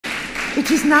It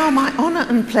is now my honour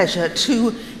and pleasure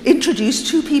to introduce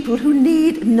two people who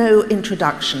need no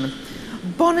introduction.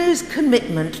 Bono's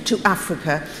commitment to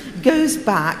Africa goes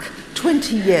back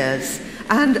 20 years,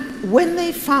 and when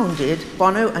they founded,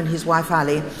 Bono and his wife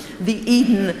Ali, the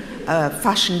Eden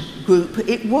fashion group,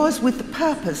 it was with the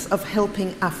purpose of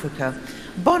helping Africa.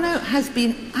 Bono has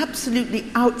been absolutely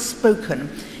outspoken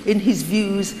in his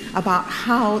views about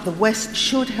how the West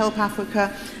should help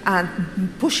Africa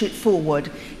and push it forward.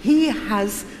 He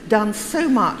has done so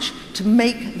much to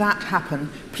make that happen.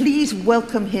 Please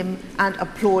welcome him and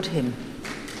applaud him.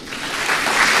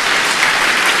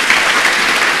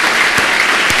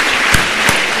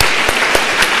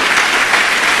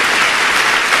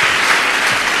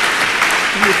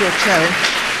 Here's your chair.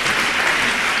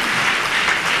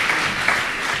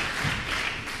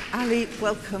 Ali,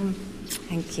 welcome.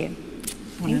 Thank you.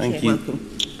 Thank you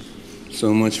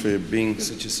so much for being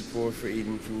such a support for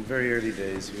Eden from very early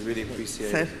days. We really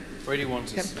appreciate it. Where do you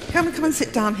want us? Come and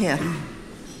sit down here.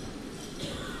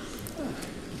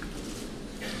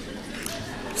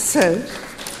 So,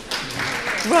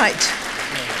 right.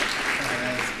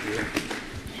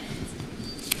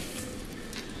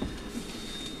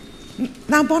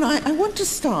 Now, Bono, I want to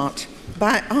start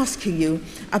by asking you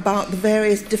about the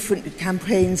various different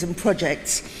campaigns and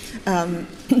projects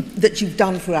that you've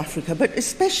done for Africa, but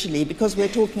especially because we're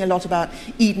talking a lot about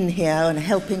Eden here and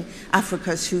helping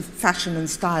Africa through fashion and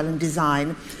style and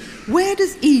design. Where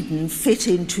does Eden fit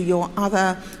into your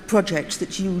other projects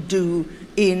that you do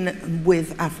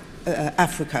with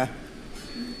Africa?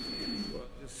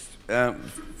 Well,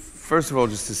 first of all,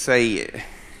 just to say,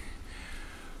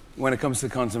 when it comes to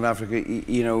the continent of Africa,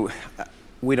 you know,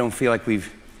 we don't feel like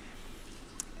we've,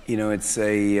 you know, it's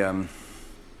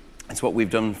what we've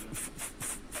done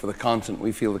for the continent.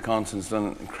 We feel the continent's done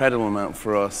an incredible amount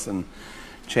for us and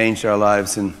changed our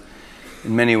lives and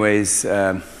in many ways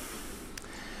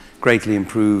greatly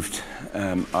improved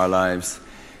our lives.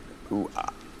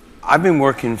 I've been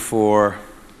working for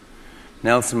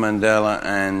Nelson Mandela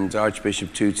and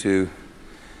Archbishop Tutu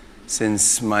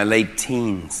since my late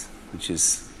teens, which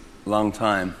is a long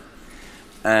time,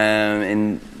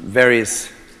 in various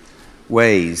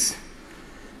ways.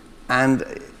 And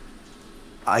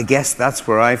I guess that's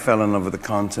where I fell in love with the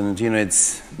continent. You know,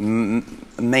 it's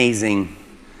amazing,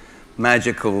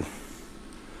 magical,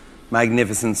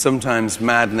 magnificent, sometimes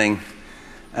maddening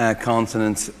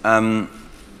continent. I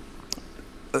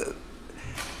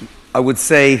would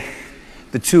say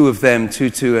the two of them,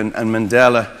 Tutu and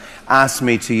Mandela, asked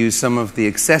me to use some of the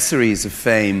accessories of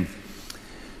fame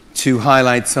to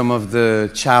highlight some of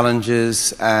the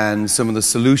challenges and some of the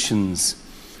solutions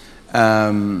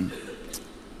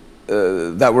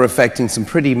that were affecting some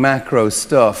pretty macro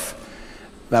stuff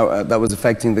that was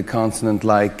affecting the continent,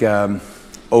 like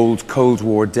old Cold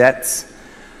War debts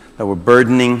that were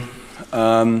burdening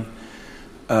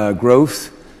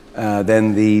growth,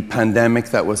 then the pandemic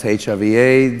that was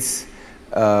HIV/AIDS,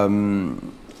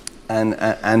 and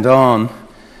on.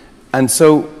 And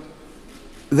so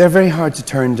they're very hard to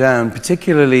turn down,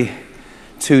 particularly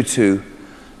Tutu.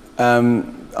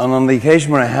 On the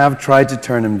occasion where I have tried to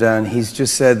turn him down, he's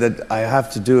just said that I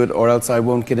have to do it or else I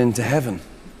won't get into heaven.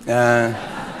 And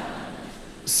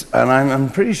I'm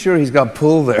pretty sure he's got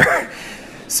pull there.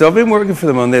 So I've been working for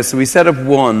them on this. So we set up the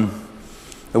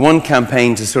one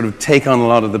campaign to sort of take on a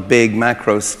lot of the big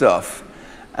macro stuff.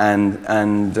 And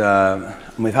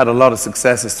we've had a lot of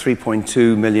successes,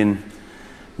 3.2 million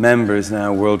members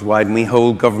now worldwide, and we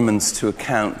hold governments to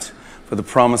account for the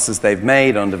promises they've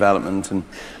made on development and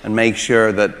make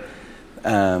sure that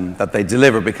that they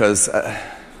deliver, because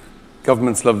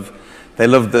governments love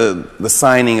the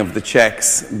signing of the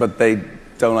checks, but they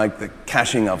don't like the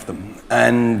cashing of them.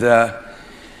 And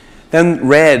then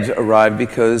RED arrived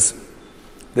because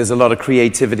there's a lot of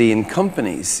creativity in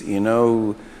companies, you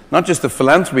know, not just the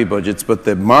philanthropy budgets, but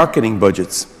the marketing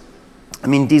budgets. I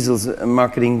mean, Diesel's a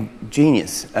marketing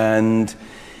genius and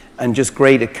just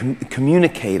great at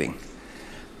communicating.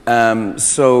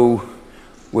 So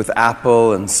with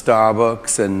Apple and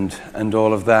Starbucks and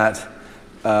all of that,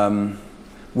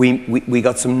 we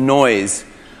got some noise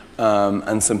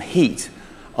and some heat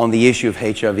on the issue of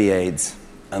HIV/AIDS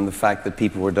and the fact that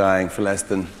people were dying for less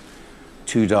than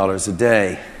 $2 a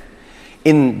day.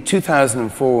 In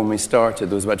 2004, when we started,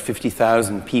 there was about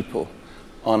 50,000 people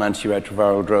on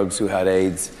antiretroviral drugs who had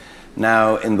AIDS.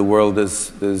 Now in the world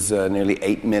there's nearly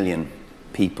 8 million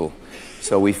people.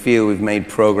 So we feel we've made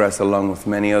progress along with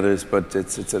many others, but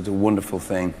it's a wonderful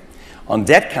thing. On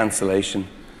debt cancellation,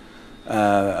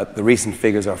 the recent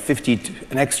figures are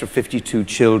an extra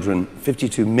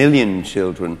 52 million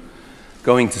children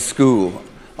going to school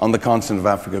on the continent of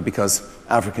Africa because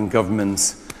African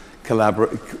governments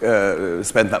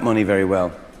spent that money very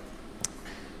well.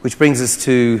 Which brings us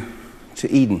to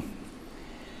Eden.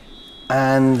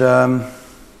 And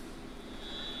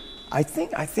I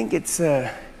think it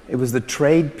was the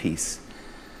trade piece.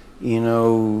 You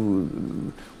know,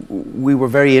 we were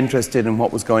very interested in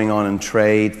what was going on in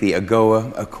trade, the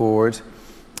AGOA Accord,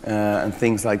 and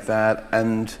things like that.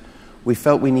 And we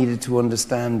felt we needed to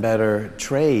understand better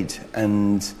trade.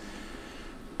 And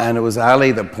it was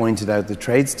Ali that pointed out the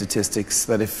trade statistics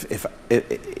that if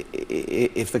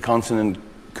the continent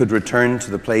could return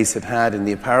to the place it had in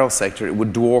the apparel sector, it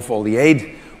would dwarf all the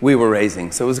aid we were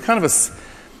raising. So it was kind of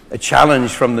a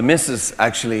challenge from the missus,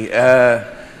 actually.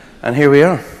 And here we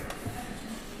are.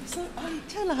 So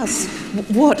tell us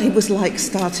what it was like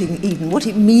starting Eden, what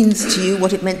it means to you,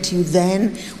 what it meant to you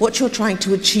then, what you're trying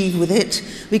to achieve with it,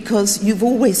 because you've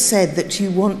always said that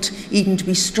you want Eden to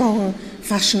be strong,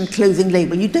 fashion clothing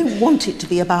label. You don't want it to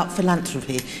be about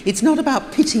philanthropy. It's not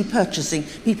about pity purchasing.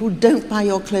 People don't buy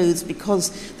your clothes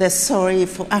because they're sorry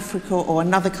for Africa or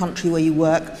another country where you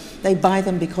work. They buy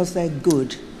them because they're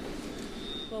good.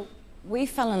 Well, we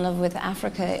fell in love with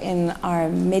Africa in our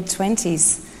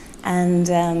mid-20s, and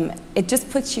it just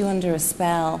puts you under a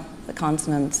spell, the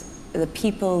continent. The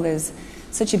people, there's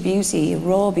such a beauty, a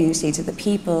raw beauty to the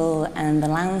people and the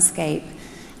landscape.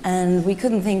 And we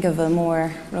couldn't think of a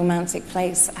more romantic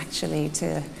place, actually,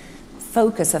 to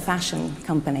focus a fashion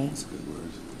company. That's a good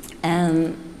word.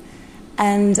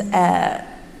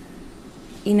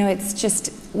 You know, it's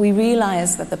just, we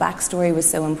realized that the backstory was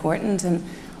so important, and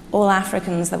all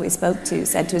Africans that we spoke to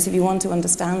said to us, if you want to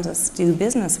understand us, do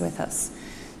business with us.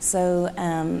 So,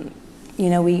 you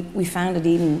know, we founded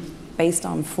Eden based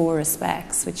on 4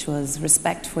 respects, which was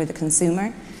respect for the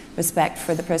consumer, respect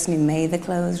for the person who made the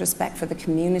clothes, respect for the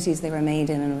communities they were made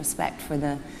in, and respect for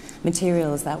the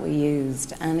materials that we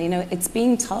used. And, you know, it's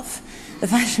been tough. The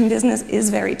fashion business is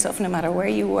very tough, no matter where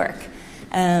you work.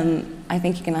 I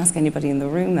think you can ask anybody in the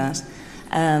room that.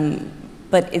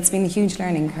 But it's been a huge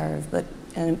learning curve, but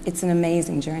it's an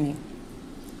amazing journey.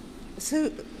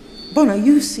 So, Bono,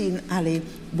 you've seen Ali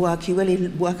work. You really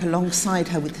work alongside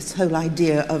her with this whole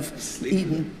idea of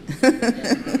Eden.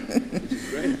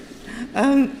 Great.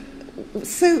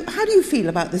 So how do you feel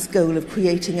about this goal of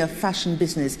creating a fashion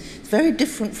business? It's very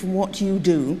different from what you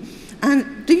do.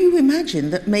 And do you imagine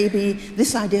that maybe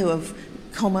this idea of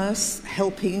commerce,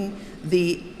 helping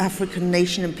the African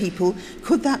nation and people,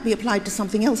 could that be applied to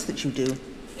something else that you do?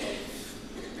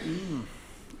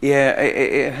 Yeah,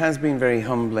 it has been very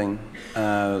humbling,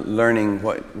 learning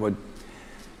what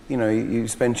you know, you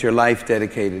spent your life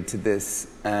dedicated to this,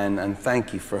 and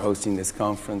thank you for hosting this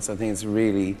conference. I think it's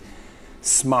really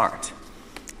smart,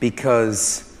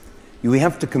 because we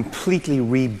have to completely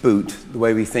reboot the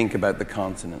way we think about the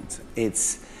continent.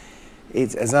 It's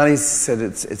as Ali said,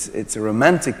 it's a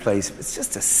romantic place. It's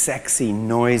just a sexy,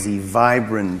 noisy,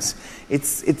 vibrant.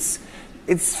 It's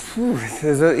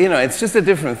you know, it's just a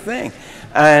different thing,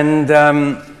 and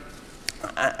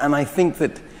I think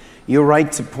that you're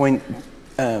right to point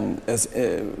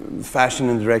fashion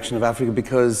in the direction of Africa,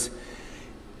 because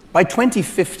by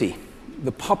 2050,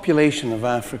 the population of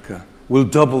Africa will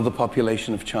double the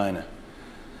population of China.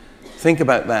 Think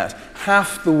about that.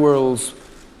 Half the world's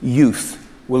youth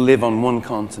will live on one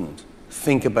continent.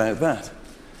 Think about that.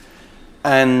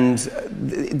 And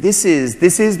this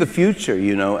is the future,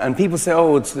 you know. And people say,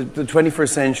 oh, it's the 21st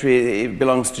century, it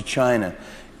belongs to China.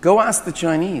 Go ask the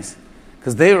Chinese,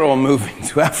 because they're all moving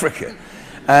to Africa.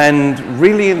 And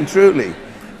really and truly.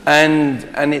 And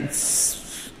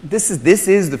this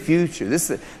is the future.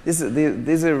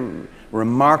 These are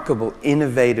remarkable,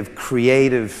 innovative,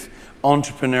 creative,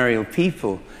 entrepreneurial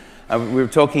people. We were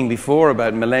talking before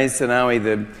about Meles Zenawi,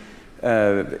 the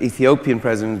Ethiopian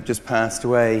president who just passed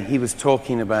away. He was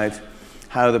talking about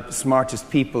how the smartest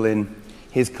people in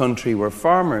his country were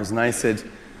farmers. And I said,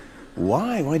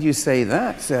 why? Why do you say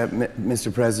that,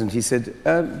 Mr. President? He said,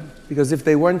 because if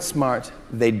they weren't smart,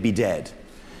 they'd be dead.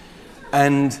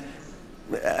 And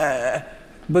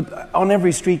but on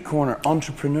every street corner,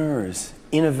 entrepreneurs,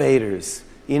 innovators,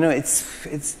 you know, it's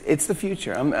the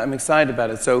future. I'm excited about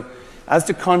it. So as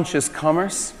to conscious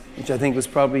commerce, which I think was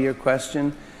probably your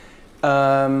question,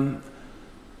 the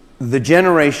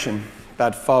generation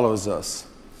that follows us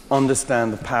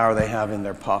understand the power they have in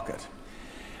their pocket.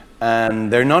 And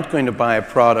they're not going to buy a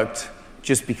product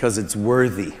just because it's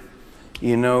worthy.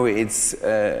 You know,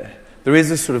 there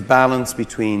is a sort of balance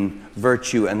between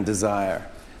virtue and desire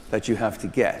that you have to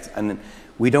get. And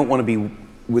we don't want to be,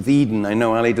 with Eden, I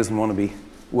know Ali doesn't want to be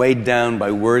weighed down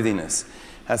by worthiness. It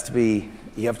has to be,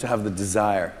 you have to have the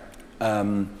desire.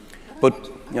 But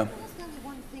Yeah.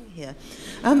 One thing here.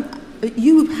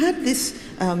 You had this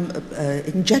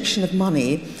injection of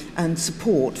money and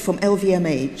support from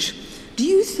LVMH. Do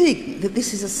you think that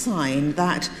this is a sign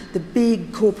that the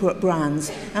big corporate brands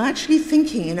are actually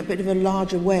thinking in a bit of a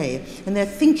larger way, and they're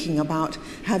thinking about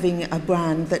having a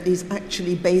brand that is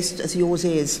actually based, as yours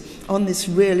is, on this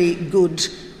really good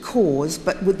cause,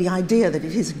 but with the idea that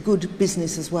it is good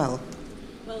business as well?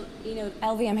 Well, you know,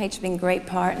 LVMH have been great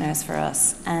partners for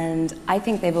us, and I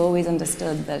think they've always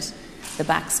understood that the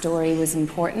backstory was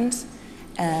important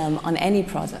on any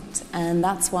product, and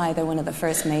that's why they're one of the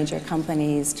first major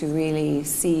companies to really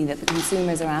see that the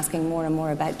consumers are asking more and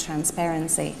more about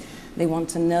transparency. They want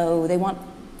to know, they want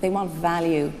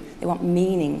value, they want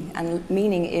meaning, and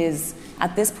meaning is,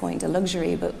 at this point, a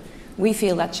luxury, but we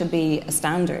feel that should be a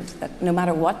standard, that no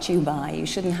matter what you buy, you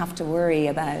shouldn't have to worry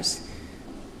about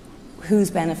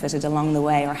who's benefited along the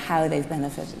way or how they've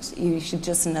benefited. You should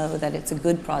just know that it's a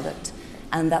good product,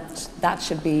 and that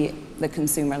should be the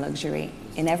consumer luxury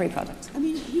in every product. I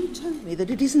mean, you told me that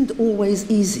it isn't always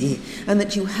easy, and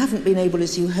that you haven't been able,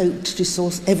 as you hoped, to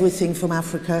source everything from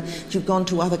Africa. You've gone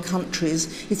to other countries.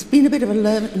 It's been a bit of a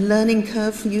learning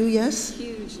curve for you, yes?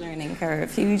 Huge learning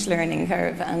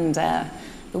curve, and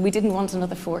but we didn't want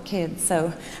another 4 kids,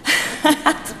 so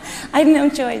I had no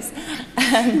choice.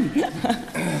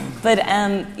 But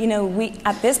you know,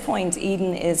 at this point,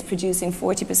 Eden is producing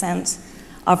 40%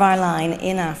 of our line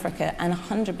in Africa, and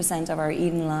 100% of our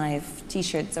Eden Live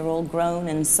t-shirts are all grown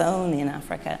and sewn in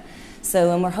Africa.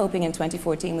 So, and we're hoping in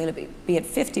 2014 we'll be at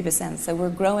 50%. So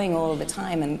we're growing all the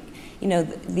time, and you know,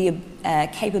 the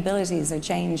capabilities are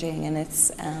changing, and it's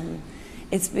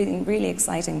been a really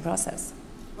exciting process.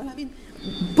 Well, I mean,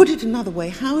 put it another way,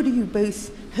 how do you both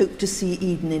hope to see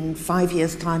Eden in 5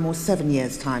 years' time or 7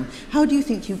 years' time? How do you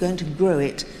think you're going to grow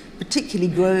it,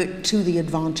 particularly grow it to the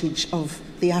advantage of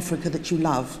the Africa that you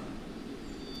love?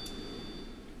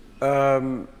 I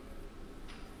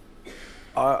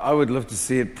would love to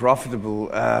see it profitable,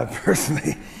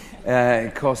 personally.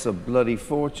 It costs a bloody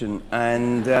fortune,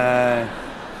 and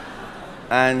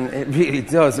it really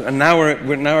does. And now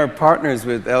we're partners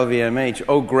with LVMH.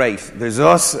 Oh, great! There's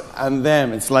us and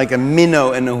them. It's like a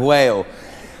minnow and a whale.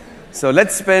 So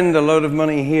let's spend a load of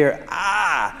money here.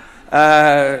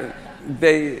 And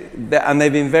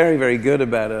they've been very, very good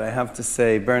about it, I have to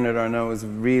say. Bernard Arnault was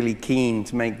really keen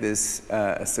to make this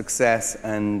a success,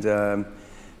 and Tony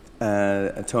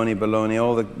Baloney,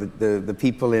 all the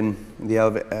people in the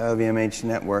LVMH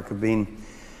network have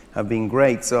been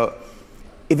great. So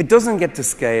if it doesn't get to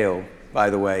scale, by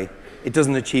the way, it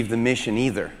doesn't achieve the mission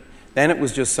either. Then it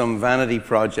was just some vanity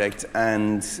project,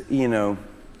 and you know,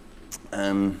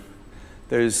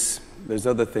 there's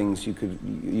other things you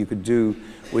could do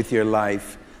with your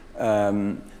life.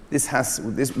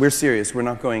 We're serious. We're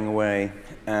not going away.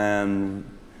 We're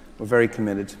very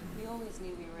committed. We always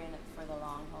knew we were in it for the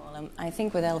long haul. And I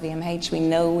think with LVMH, we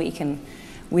know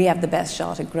we have the best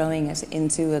shot at growing it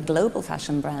into a global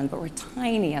fashion brand, but we're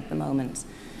tiny at the moment.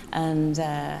 And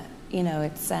you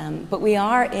know, but we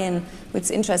are in.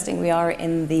 What's interesting, we are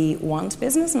in the want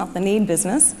business, not the need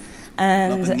business.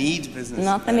 And not the need business.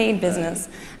 Not the need business.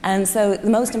 And so the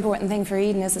most important thing for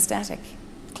Eden is aesthetic.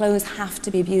 Clothes have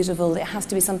to be beautiful. It has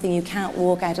to be something you can't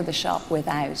walk out of the shop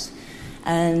without.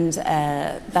 And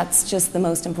that's just the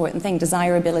most important thing.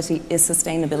 Desirability is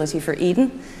sustainability for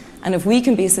Eden. And if we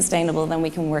can be sustainable, then we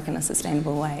can work in a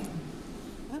sustainable way.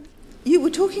 You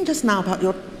were talking just now about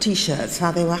your T-shirts,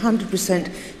 how they were 100%.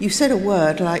 You said a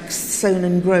word like sewn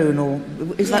and grown, or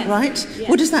is that right? Yes.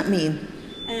 What does that mean?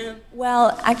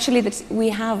 Well, actually, we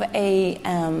have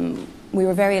we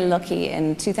were very lucky.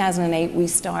 In 2008, we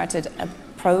started a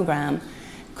program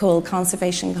called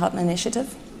Conservation Cotton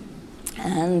Initiative.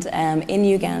 And in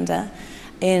Uganda,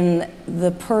 in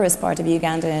the poorest part of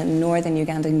Uganda, in northern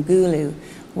Uganda, in Gulu,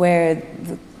 where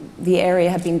the area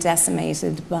had been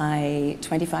decimated by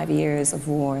 25 years of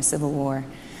war, civil war,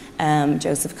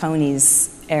 Joseph Kony's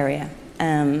area.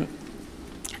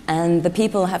 And the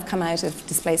people have come out of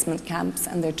displacement camps,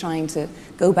 and they're trying to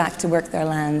go back to work their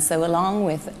land. So along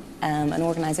with an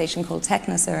organisation called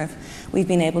TechnoServe, we've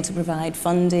been able to provide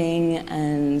funding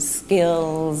and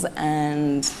skills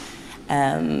and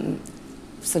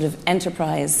sort of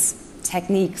enterprise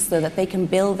techniques so that they can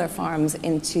build their farms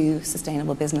into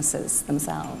sustainable businesses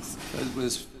themselves. It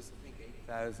was, I think,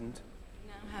 8,000.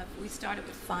 We started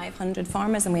with 500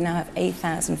 farmers, and we now have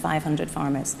 8,500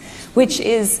 farmers, which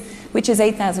is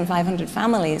 8,500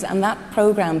 families, and that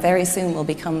program very soon will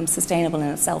become sustainable in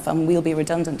itself, and we'll be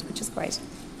redundant, which is great.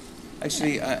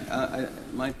 Actually, it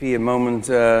might be a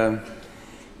moment,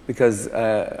 because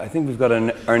I think we've got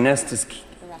an Erastus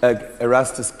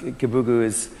Erastus Kibugu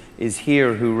is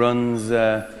here, who runs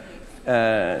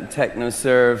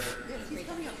TechnoServe.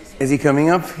 Is he coming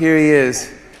up? Here he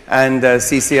is. And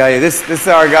CCIU. This is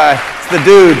our guy. It's the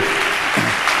dude.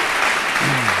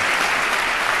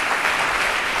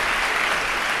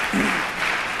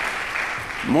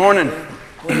 Morning. So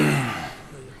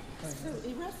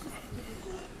Erastus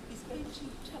is going to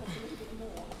tell us a little bit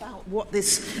more about what the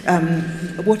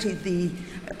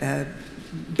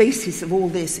basis of all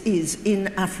this is in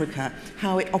Africa,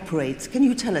 how it operates. Can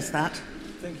you tell us that?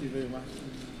 Thank you very much.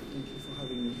 Thank you for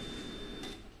having me.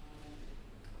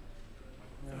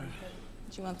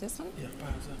 Do you want this one? Yeah,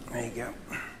 perhaps. There you go.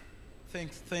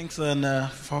 Thanks and,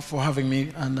 for having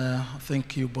me, and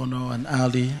thank you, Bono and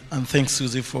Ali, and thanks,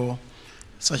 Susie, for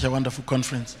such a wonderful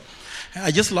conference.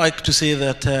 I just like to say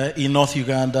that in North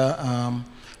Uganda,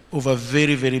 over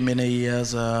very, very many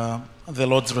years, the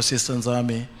Lord's Resistance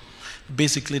Army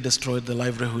basically destroyed the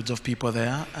livelihoods of people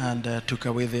there and took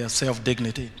away their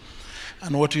self-dignity.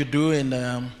 And what you do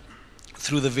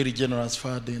through the very generous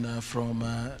funding from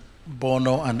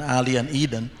Bono and Ali and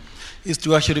Eden is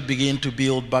to actually begin to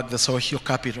build back the social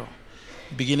capital,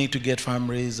 beginning to get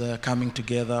families coming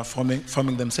together,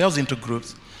 forming themselves into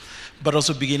groups, but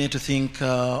also beginning to think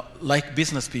like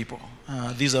business people.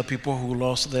 These are people who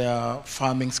lost their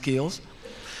farming skills.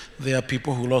 They are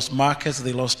people who lost markets,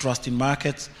 they lost trust in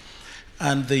markets.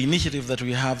 And the initiative that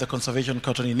we have, the Conservation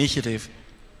Cotton Initiative,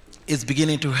 is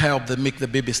beginning to help them make the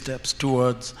baby steps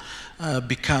towards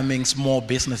becoming small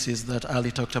businesses that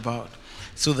Ali talked about,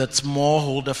 so that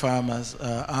smallholder farmers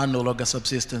are no longer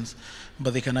subsistence,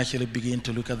 but they can actually begin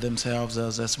to look at themselves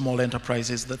as small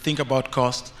enterprises that think about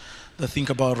cost, that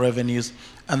think about revenues,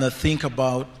 and that think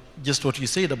about just what you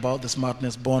said about the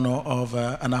smartness, Bono, of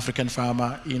an African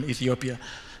farmer in Ethiopia.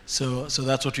 So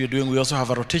that's what we're doing. We also have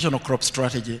a rotational crop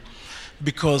strategy,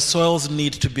 because soils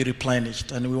need to be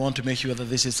replenished, and we want to make sure that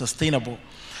this is sustainable.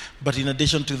 But in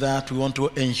addition to that, we want to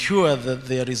ensure that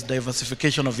there is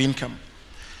diversification of income,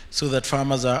 so that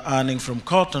farmers are earning from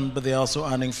cotton, but they're also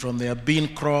earning from their bean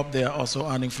crop, they are also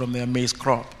earning from their maize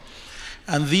crop.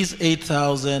 And these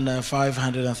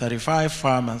 8,535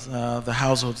 farmers, the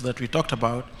households that we talked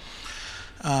about,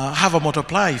 have a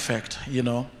multiplier effect, you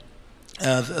know.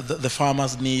 The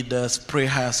farmers need spray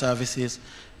hire services.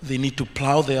 They need to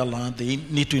plow their land. They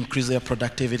need to increase their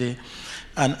productivity.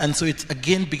 And so it's,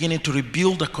 again, beginning to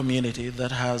rebuild a community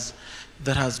that has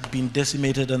been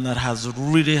decimated and that has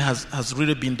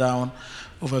really been down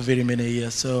over very many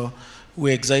years. So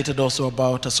we're excited also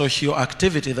about a social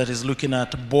activity that is looking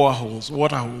at boreholes,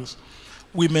 water holes.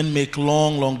 Women make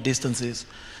long distances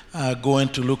going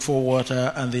to look for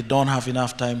water, and they don't have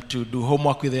enough time to do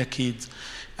homework with their kids,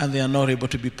 and they are not able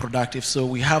to be productive. So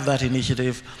we have that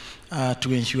initiative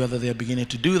to ensure that they are beginning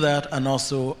to do that, and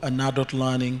also an adult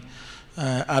learning,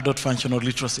 adult functional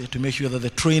literacy, to make sure that the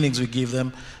trainings we give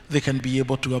them, they can be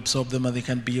able to absorb them and they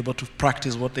can be able to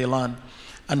practice what they learn.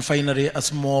 And finally, a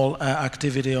small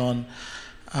activity on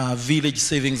village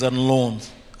savings and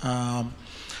loans,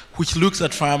 which looks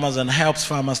at farmers and helps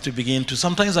farmers to begin to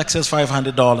sometimes access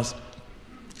 $500.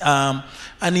 And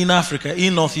in Africa,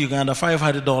 in North Uganda,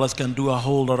 $500 can do a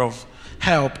whole lot of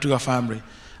help to a family,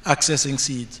 accessing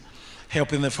seeds,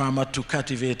 helping the farmer to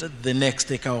cultivate the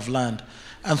next acre of land.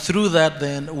 And through that,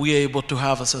 then, we are able to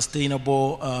have a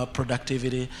sustainable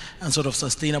productivity and sort of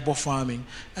sustainable farming.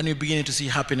 And you're beginning to see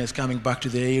happiness coming back to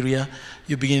the area.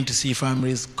 You're beginning to see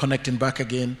families connecting back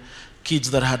again,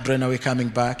 kids that had run away coming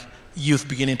back, youth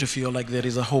beginning to feel like there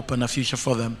is a hope and a future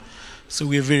for them. So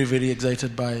we're very, very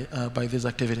excited by this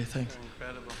activity. Thanks.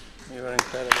 Incredible. You are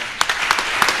incredible.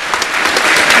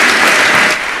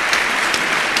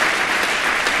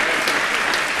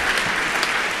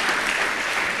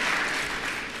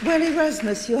 Well,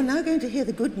 Erasmus, you're now going to hear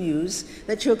the good news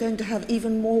that you're going to have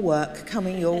even more work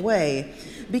coming your way,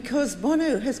 because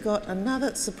Bono has got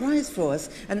another surprise for us,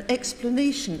 an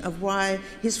explanation of why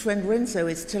his friend Renzo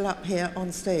is still up here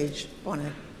on stage.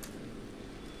 Bono.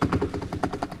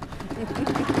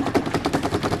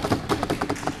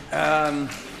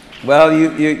 Well,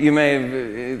 you may have,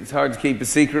 it's hard to keep a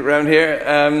secret around here.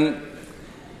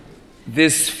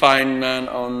 This fine man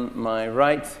on my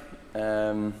right,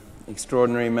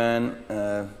 extraordinary man,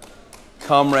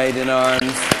 comrade in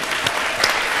arms.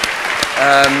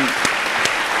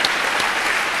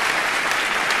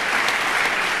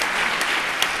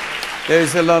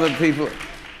 There's a lot of people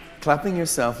clapping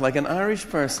yourself like an Irish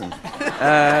person.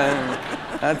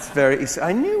 That's very.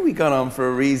 I knew we got on for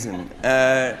a reason.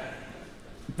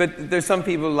 But there's some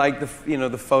people like the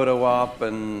photo op,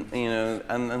 and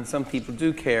and some people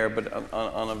do care, but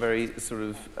on a very sort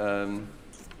of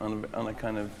on a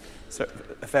kind of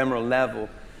ephemeral level,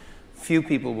 few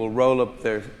people will roll up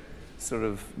their sort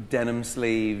of denim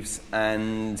sleeves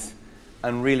and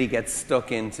really get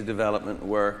stuck into development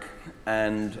work.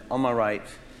 And on my right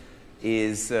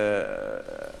is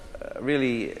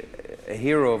really a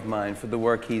hero of mine for the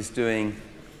work he's doing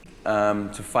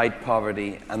to fight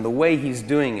poverty. And the way he's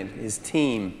doing it, his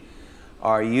team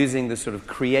are using the sort of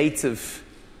creative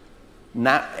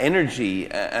energy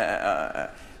to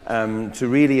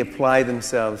really apply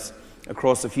themselves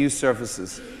across a few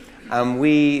surfaces. And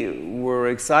we were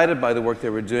excited by the work they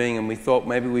were doing, and we thought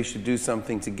maybe we should do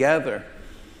something together.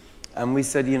 And we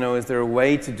said, you know, is there a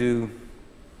way to do...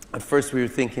 At first we were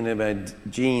thinking about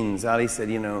jeans. Ali said,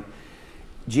 you know,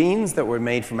 jeans that were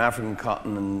made from African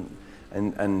cotton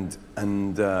and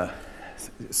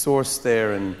sourced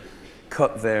there and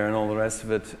cut there and all the rest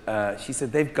of it. She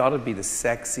said, they've got to be the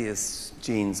sexiest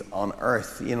jeans on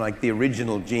earth, you know, like the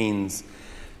original jeans,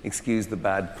 excuse the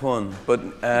bad pun. But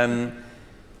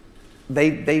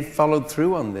they followed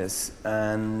through on this,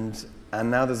 and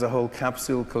now there's a whole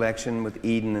capsule collection with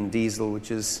Eden and Diesel,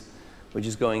 which is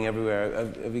going everywhere.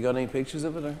 Have you got any pictures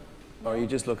of it, or are you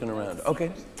just looking around?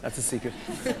 Okay, that's a secret.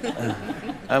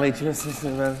 Ali, do you want to say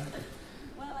something about it?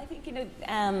 Well, I think, you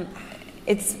know,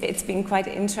 it's been quite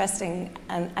interesting,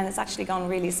 and it's actually gone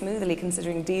really smoothly,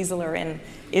 considering Diesel are in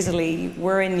Italy,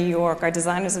 we're in New York, our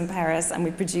designer's in Paris, and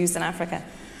we produce in Africa.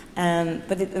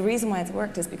 But the reason why it's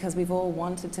worked is because we've all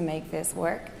wanted to make this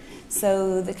work.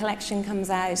 So the collection comes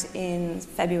out in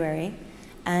February,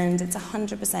 and it's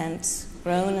 100%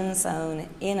 grown and sewn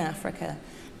in Africa,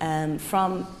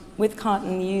 with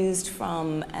cotton used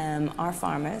from our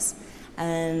farmers.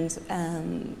 And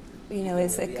you know,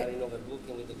 it's we are in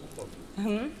overbooking with the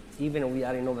cotton. Even we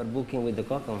are in overbooking with the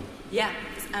cotton. Yeah,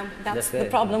 that's the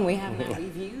problem we have now.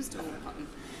 We've used all the cotton.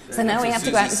 So now we have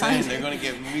to go out and find... They're going to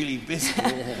get really busy.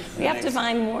 We have to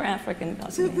find more African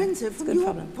cotton. So, Renzo, from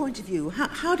your point of view,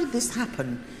 how did this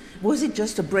happen? Was it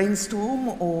just a brainstorm,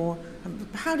 or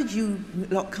how did you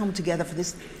lot come together for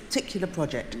this particular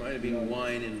project? There might have been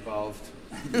wine involved.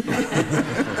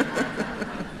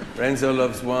 Renzo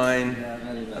loves wine.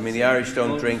 I mean, the Irish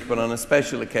don't drink, but on a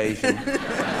special occasion.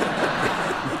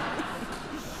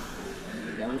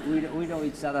 We know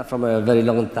each other from a very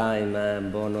long time,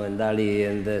 Bono and Ali,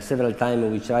 and several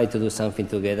times we tried to do something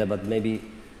together, but maybe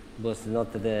was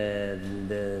not the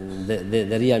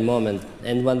real moment.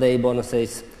 And one day Bono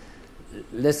says,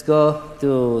 let's go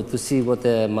to see what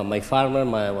my farmer,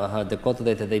 the cotton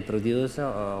that they produce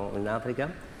in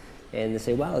Africa. And they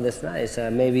say, wow, that's nice.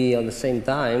 Maybe at the same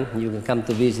time you can come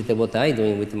to visit what I'm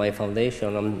doing with my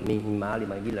foundation in Mali,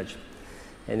 my village.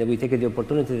 And we take the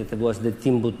opportunity that was the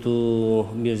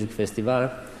Timbuktu Music Festival.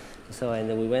 So,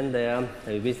 and we went there,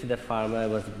 we visited the farm. I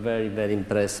was very, very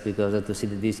impressed because to see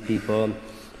these people,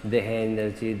 the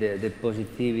energy, the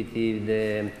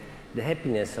positivity, the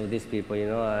happiness of these people, you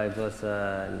know, I was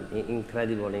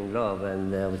incredible in love,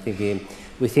 and we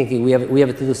thinking we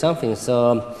have to do something.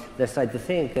 So let's try to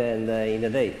think, and in a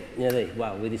day,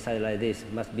 wow, we decided like this,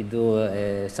 must be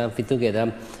do something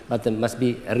together, but it must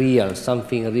be real,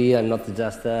 something real, not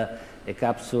just a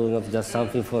capsule, not just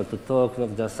something to talk,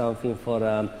 not just something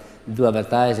for do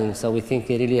advertising. So we think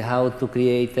really how to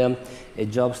create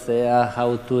jobs there,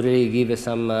 how to really give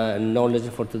some knowledge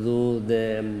for to do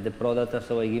the product.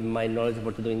 So I give my knowledge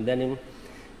for to doing denim,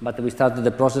 but we started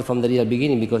the process from the real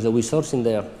beginning because we sourcing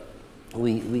there.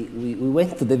 We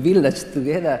went to the village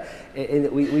together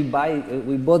and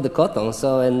we bought the cotton.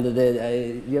 So and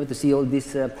you have to see all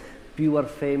this pure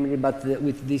family, but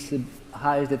with this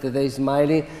eyes that they're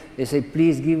smiling, they say,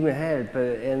 please give me help.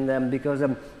 And because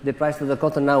the price of the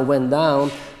cotton now went down,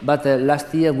 but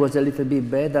last year was a little bit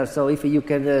better. So if you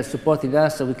can support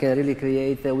us, we can really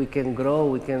create, we can grow,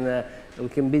 we can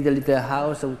build a little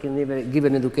house, we can even give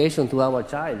an education to our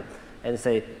child and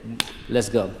say, let's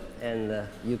go. And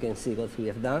you can see what we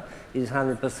have done. It's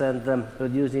 100%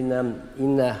 produced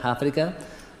in Africa,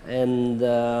 and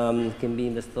can be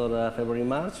in the store February,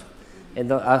 March. And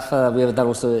after we have done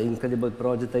also an incredible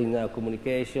project in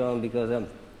communication because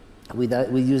we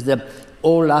use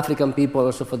all African people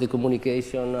also for the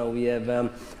communication. We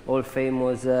have all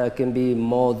famous, can be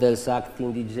models,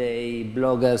 acting, DJ,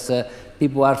 bloggers.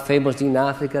 People are famous in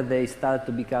Africa. They start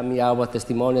to become our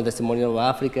testimonial of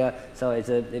Africa. So it's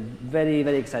a very,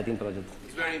 very exciting project.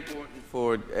 It's very important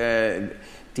for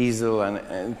Diesel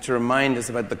and to remind us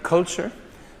about the culture.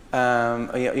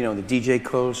 You know, the DJ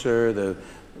culture, the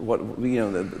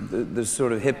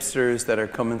sort of hipsters that are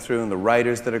coming through and the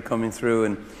writers that are coming through,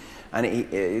 and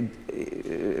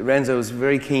Renzo is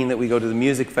very keen that we go to the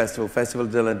music festival, Festival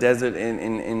de la Desert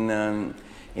in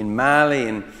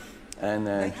Mali, And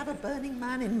they have a Burning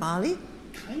Man in Mali?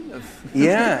 Kind of.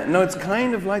 Yeah, no, it's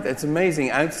kind of like that. It's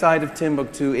amazing. Outside of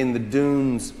Timbuktu in the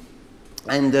dunes.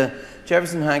 And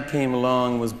Jefferson Hack came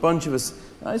along, was a bunch of us.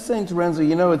 I was saying to Renzo,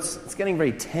 you know, it's getting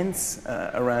very tense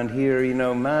around here. You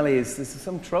know, Mali, this is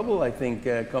some trouble, I think,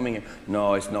 coming in.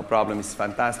 No, it's no problem. It's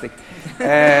fantastic. We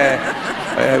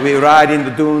ride in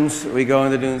the dunes. We go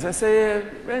in the dunes. I say,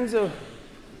 Renzo,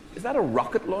 is that a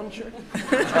rocket launcher?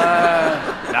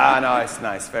 No, it's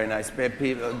nice. Very nice.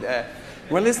 People,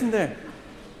 well, listen there.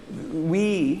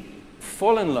 We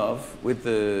fall in love with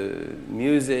the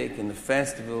music and the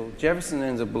festival. Jefferson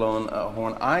ends up blowing a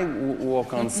horn. I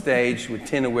walk on stage with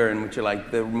Tina Wirren, which are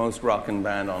like the most rocking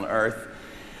band on earth,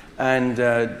 and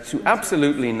to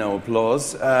absolutely no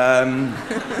applause,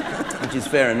 which is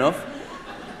fair enough.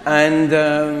 And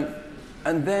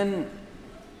then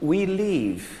we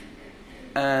leave,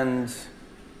 and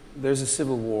there's a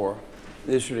civil war,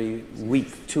 literally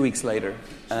 2 weeks later,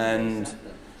 and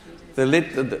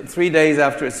the 3 days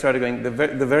after it started going, the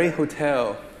very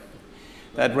hotel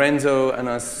that Renzo and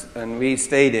us and we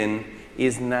stayed in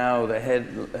is now the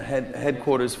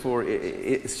headquarters for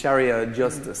Sharia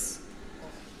justice,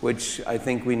 which I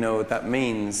think we know what that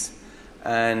means.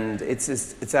 And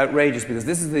it's outrageous because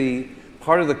this is the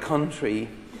part of the country,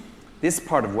 this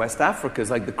part of West Africa is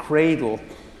like the cradle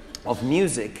of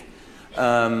music.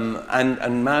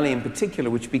 And Mali in particular,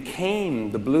 which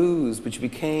became the blues, which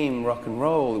became rock and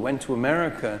roll, went to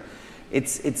America.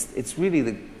 It's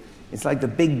really it's like the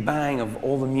big bang of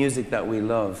all the music that we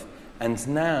love. And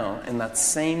now, in that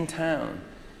same town,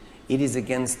 it is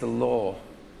against the law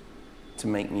to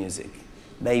make music.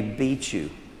 They beat you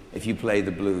if you play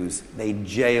the blues. They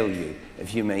jail you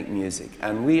if you make music.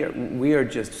 And we are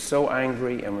just so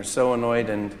angry and we're so annoyed,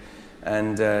 and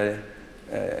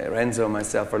Renzo and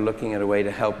myself are looking at a way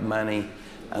to help Manny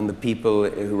and the people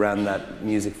who ran that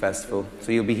music festival.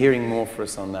 So you'll be hearing more from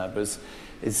us on that. But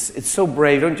it's so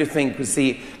brave, don't you think, to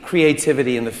see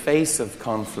creativity in the face of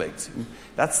conflict?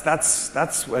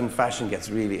 That's when fashion gets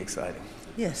really exciting.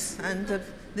 Yes, and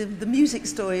the music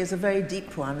story is a very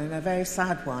deep one and a very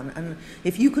sad one. And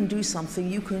if you can do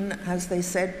something, you can, as they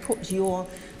said, put your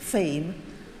fame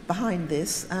behind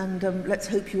this, and let's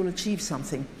hope you'll achieve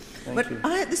something. But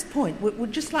I, at this point,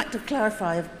 would just like to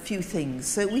clarify a few things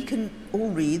so we can all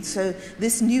read. So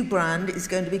this new brand is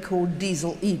going to be called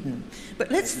Diesel+EDUN. But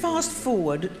let's fast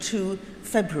forward to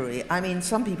February. I mean,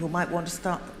 some people might want to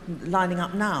start lining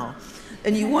up now.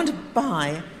 And you want to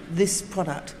buy this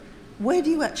product. Where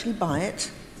do you actually buy it?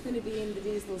 It's going to be in the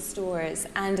Diesel stores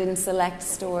and in select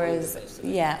stores.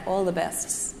 Yeah, all the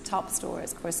best top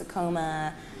stores.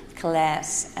 Corsicoma,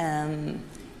 Colette,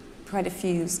 quite a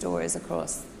few stores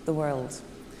across the world.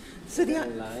 So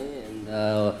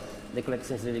the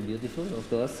collection is really beautiful, of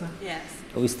course. Yes.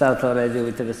 We start already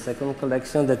with the second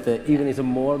collection that even is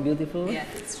more beautiful. Yeah,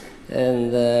 that's true.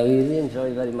 And we really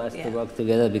enjoy very much to work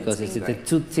together because it's the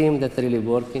two teams that are really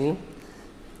working.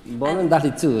 Bono and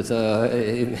Dali too, so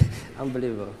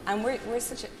unbelievable. And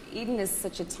EDUN is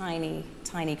such a tiny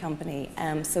company.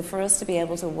 So for us to be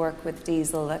able to work with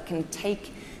Diesel that can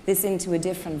take this into a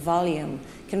different volume,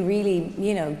 can really,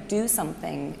 you know, do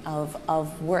something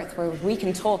of worth, where we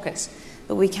can talk it,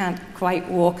 but we can't quite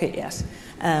walk it yet.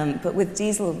 But with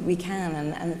Diesel, we can,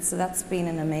 and so that's been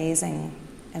an amazing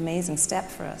step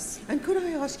for us. And could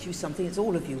I ask you something? It's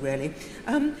all of you, really.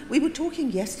 We were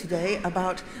talking yesterday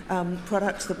about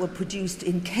products that were produced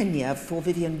in Kenya for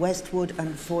Vivienne Westwood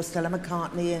and for Stella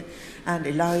McCartney and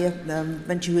Ilaria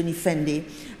Venturini Fendi.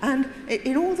 And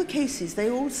in all the cases, they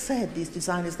all said, these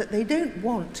designers, that they don't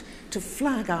want to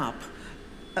flag up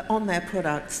on their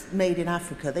products made in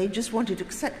Africa. They just wanted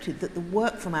accepted that the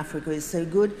work from Africa is so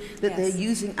good that they're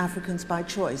using Africans by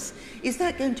choice. Is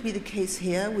that going to be the case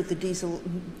here with the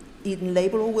Diesel+EDUN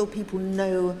label, or will people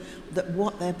know that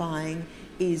what they're buying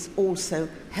is also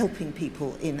helping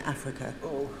people in Africa?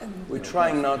 We're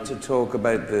trying not to talk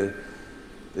about the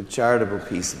charitable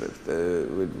piece of it.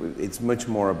 It's much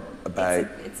more about...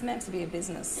 It's meant to be a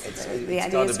business. The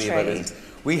idea is trade.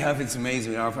 It's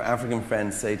amazing. Our African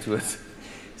friends say to us,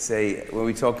 when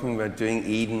we're talking about doing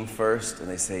EDUN first, and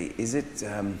they say, is it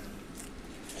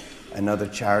another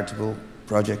charitable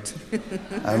project?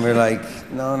 And we're like,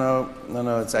 no,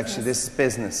 it's actually, this is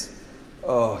business.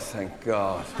 Oh, thank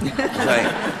God.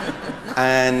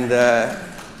 And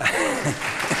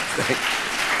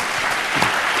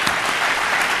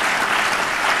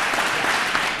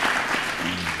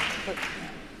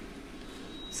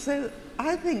so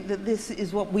I think that this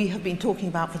is what we have been talking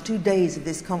about for 2 days of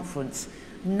this conference.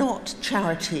 Not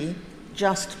charity,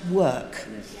 just work.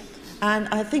 And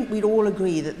I think we'd all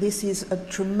agree that this is a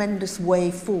tremendous way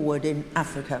forward in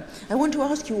Africa. I want to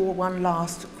ask you all one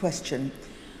last question.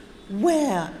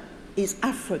 Where is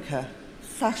Africa,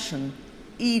 fashion,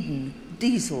 Eden,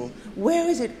 Diesel, where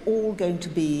is it all going to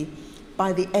be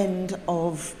by the end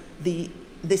of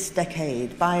this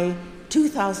decade? By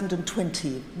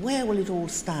 2020, where will it all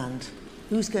stand?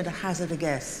 Who's going to hazard a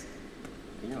guess?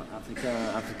 You know,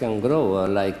 Africa can grow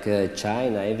like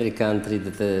China. Every country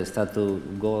that start to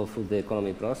go through the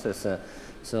economic process.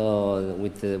 So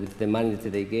with the money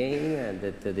that they gain,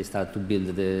 that they start to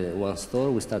build the one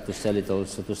store. We start to sell it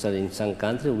also to sell in some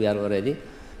countries. We are already.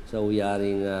 So we are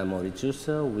in Mauritius.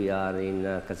 We are in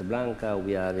Casablanca.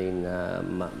 We are in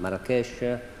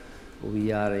Marrakesh.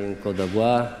 We are in Côte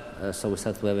d'Ivoire. So we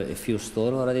start to have a few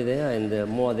stores already there. And the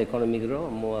more the economy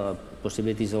grows, more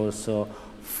possibilities also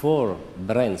for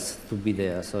brands to be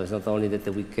there. So it's not only that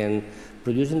we can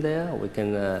produce in there, we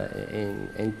can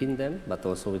impin them, but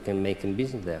also we can make in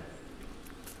business there.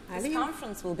 This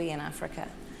conference will be in Africa,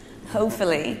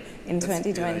 hopefully in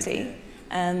 2020.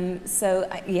 So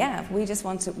yeah, we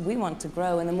want to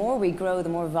grow, and the more we grow, the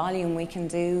more volume we can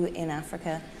do in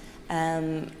Africa,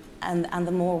 and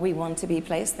the more we want to be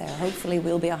placed there. Hopefully,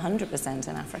 we'll be 100%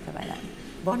 in Africa by then.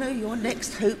 Bono, your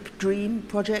next hope, dream,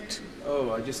 project?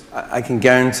 Oh, I can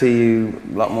guarantee you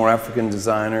a lot more African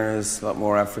designers, a lot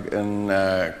more African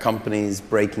companies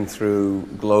breaking through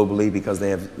globally, because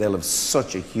they'll have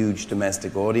such a huge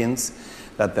domestic audience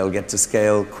that they'll get to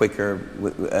scale quicker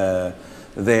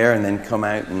there, and then come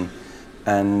out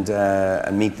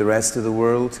and meet the rest of the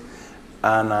world.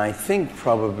 And I think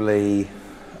probably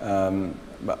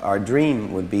our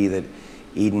dream would be that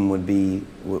Eden would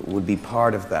be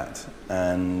part of that,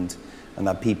 and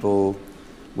that people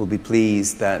will be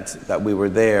pleased that we were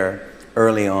there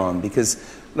early on. Because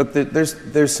look,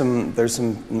 there's some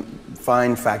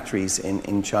fine factories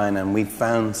in China, and we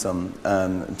found some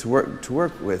to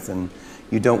work with, and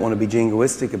you don't want to be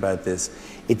jingoistic about this.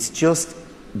 It's just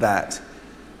that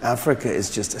Africa is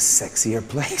just a sexier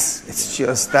place. It's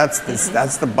just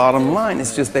that's the bottom line.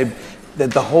 It's just that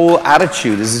the whole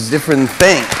attitude is a different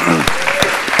thing.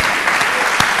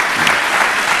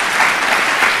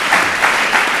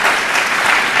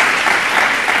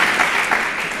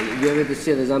 You already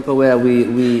see an example where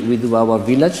we do our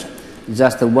village,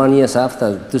 just 1 year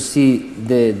after, to see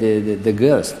the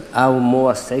girls, how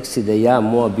more sexy they are,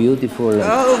 more beautiful.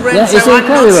 Oh, Renzo, yeah, I'm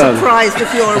not surprised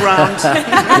if you're around.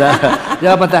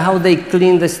 Yeah, but how they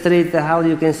clean the street, how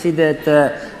you can see that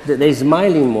they're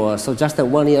smiling more. So just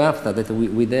 1 year after that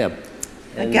we're there.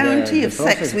 A guarantee of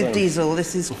sex with Diesel.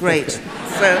 This is great.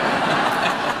 So,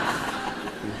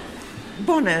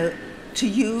 Bono, to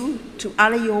you, to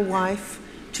Ali, your wife,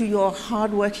 to your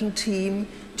hard-working team,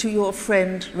 to your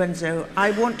friend Renzo,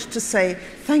 I want to say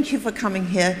thank you for coming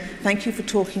here, thank you for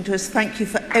talking to us, thank you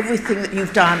for everything that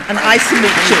you've done, and I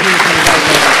salute you.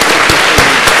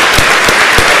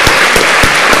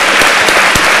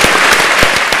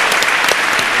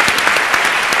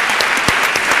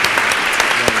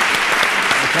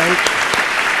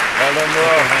 Well done, bro.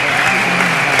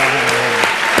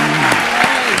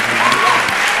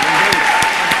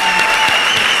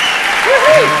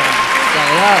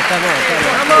 Come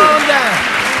on down.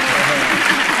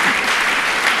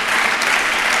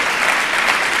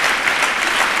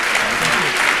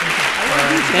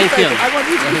 Thank you. I want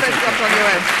you to be focused up on your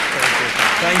own.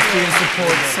 Thanks for your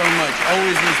support so much.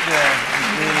 Always was there.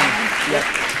 Really.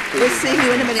 We'll see you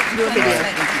in a minute to do a video.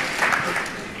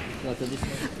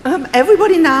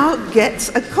 Everybody now gets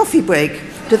a coffee break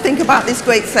to think about this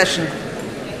great session.